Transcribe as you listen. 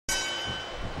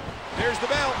there's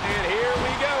the bell, and here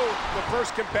we go. The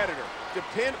first competitor to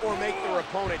pin or make their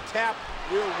opponent tap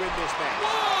will win this match.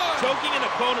 Choking an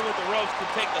opponent with the ropes can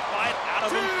take the fight out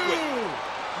of him quick.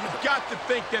 You've got to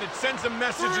think that it sends a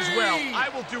message as well. I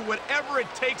will do whatever it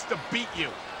takes to beat you.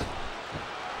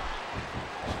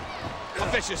 A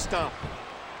vicious stomp.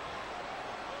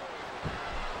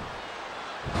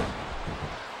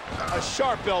 A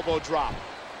sharp elbow drop.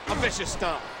 A vicious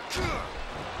stomp.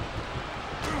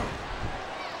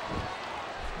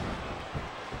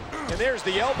 And there's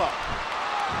the elbow.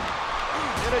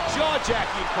 And a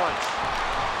jaw-jacking punch.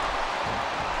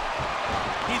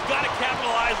 He's got to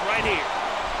capitalize right here.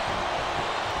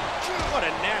 What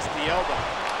a nasty elbow.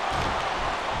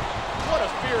 What a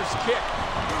fierce kick.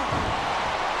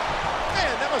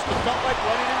 Man, that must have felt like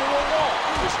running into a wall.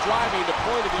 Just driving the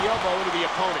point of the elbow into the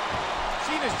opponent.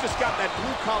 Cena's just got that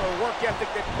blue-collar work ethic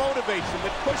that motivates him,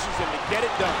 that pushes him to get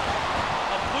it done.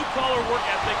 A blue-collar work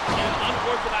ethic in an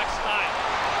unorthodox style.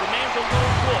 The man's a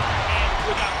lone wolf, and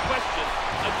without question,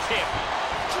 a champion.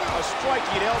 A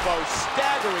striking elbow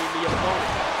staggering the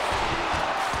opponent.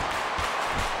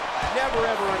 Never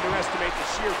ever underestimate the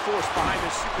sheer force behind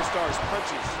this superstar's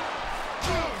punches.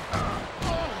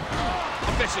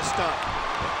 A vicious stomp.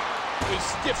 A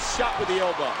stiff shot with the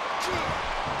elbow.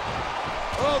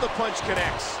 Oh, the punch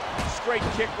connects. Straight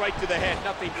kick right to the head.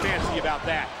 Nothing fancy about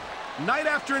that. Night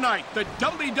after night, the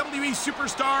WWE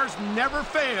superstars never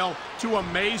fail to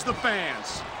amaze the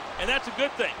fans. And that's a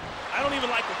good thing. I don't even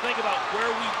like to think about where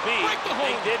we'd be if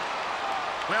they did.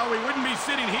 Well, we wouldn't be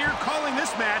sitting here calling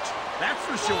this match, that's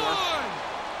for sure. 1,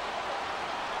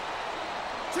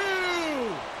 2,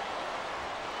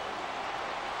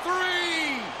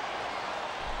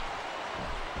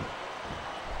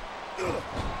 3.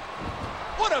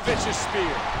 What a vicious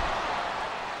spear.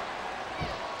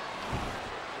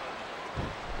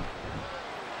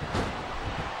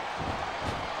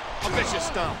 A vicious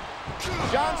stomp.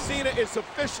 John Cena is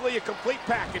officially a complete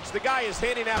package. The guy is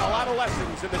handing out a lot of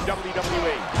lessons in the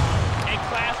WWE. And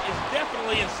class is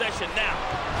definitely in session now.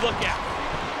 Look out.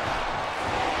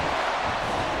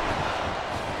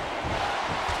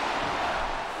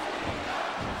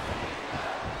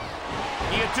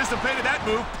 He anticipated that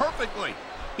move perfectly.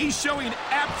 He's showing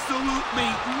absolutely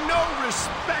no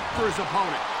respect for his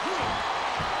opponent.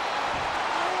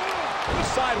 The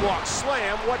sidewalk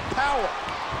slam, what power.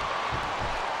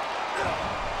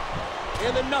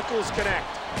 And the knuckles connect.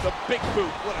 The big boot,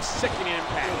 what a sickening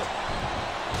impact.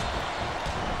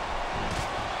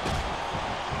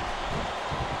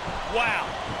 Wow,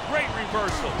 great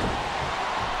reversal.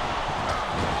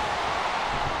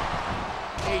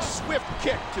 A swift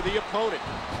kick to the opponent.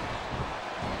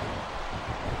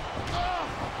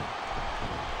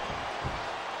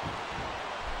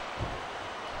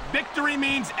 Victory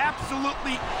means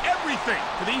absolutely everything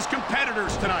to these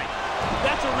competitors tonight.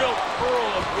 That's a real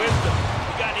pearl of wisdom.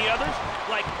 You got any others?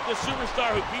 Like the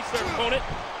superstar who beats their opponent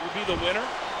will be the winner?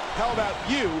 How about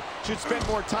you should spend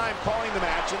more time calling the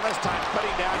match and less time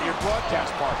cutting down your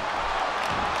broadcast party?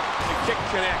 The kick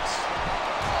connects.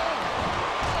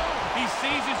 He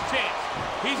sees his chance.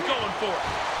 He's going for it.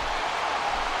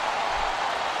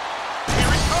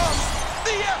 Here it comes.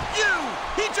 The FU.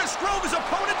 He just drove his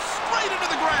opponent straight into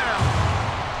the ground.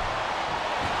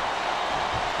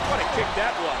 What a kick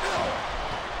that was.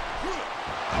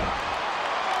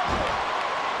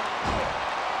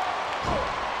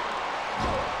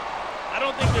 I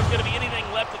don't think there's going to be anything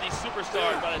left of these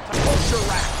superstars by the time. Culture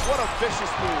rack. What a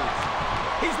vicious move.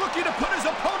 He's looking to put his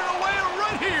opponent away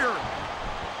right here.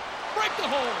 Break the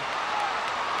hold.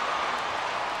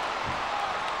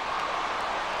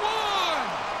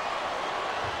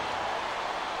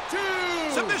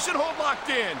 1, 2. Submission hold locked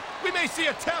in. We may see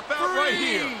a tap out 3. right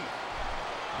here.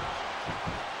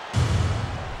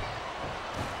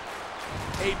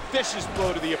 A vicious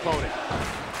blow to the opponent.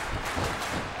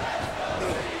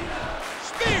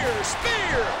 Spear,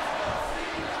 spear.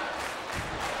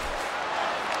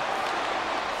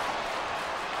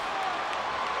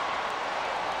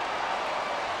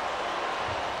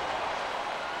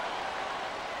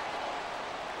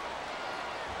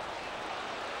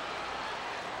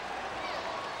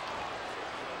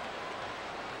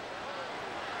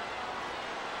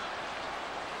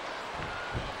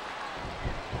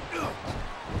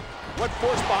 What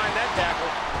force behind that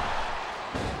tackle?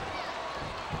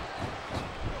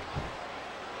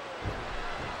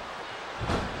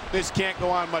 This can't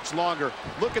go on much longer.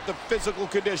 Look at the physical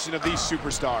condition of these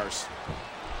superstars.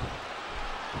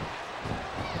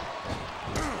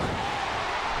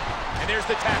 And there's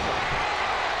the tackle.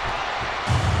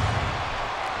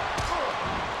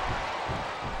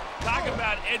 Talk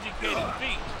about educated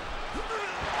feet.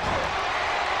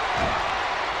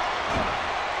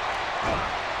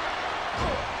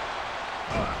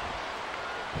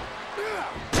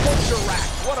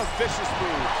 What a vicious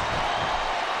move.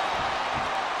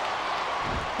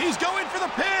 He's going for the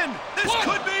pin. This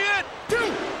could be it. 2,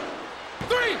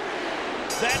 3.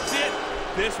 That's it.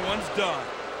 This one's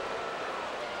done.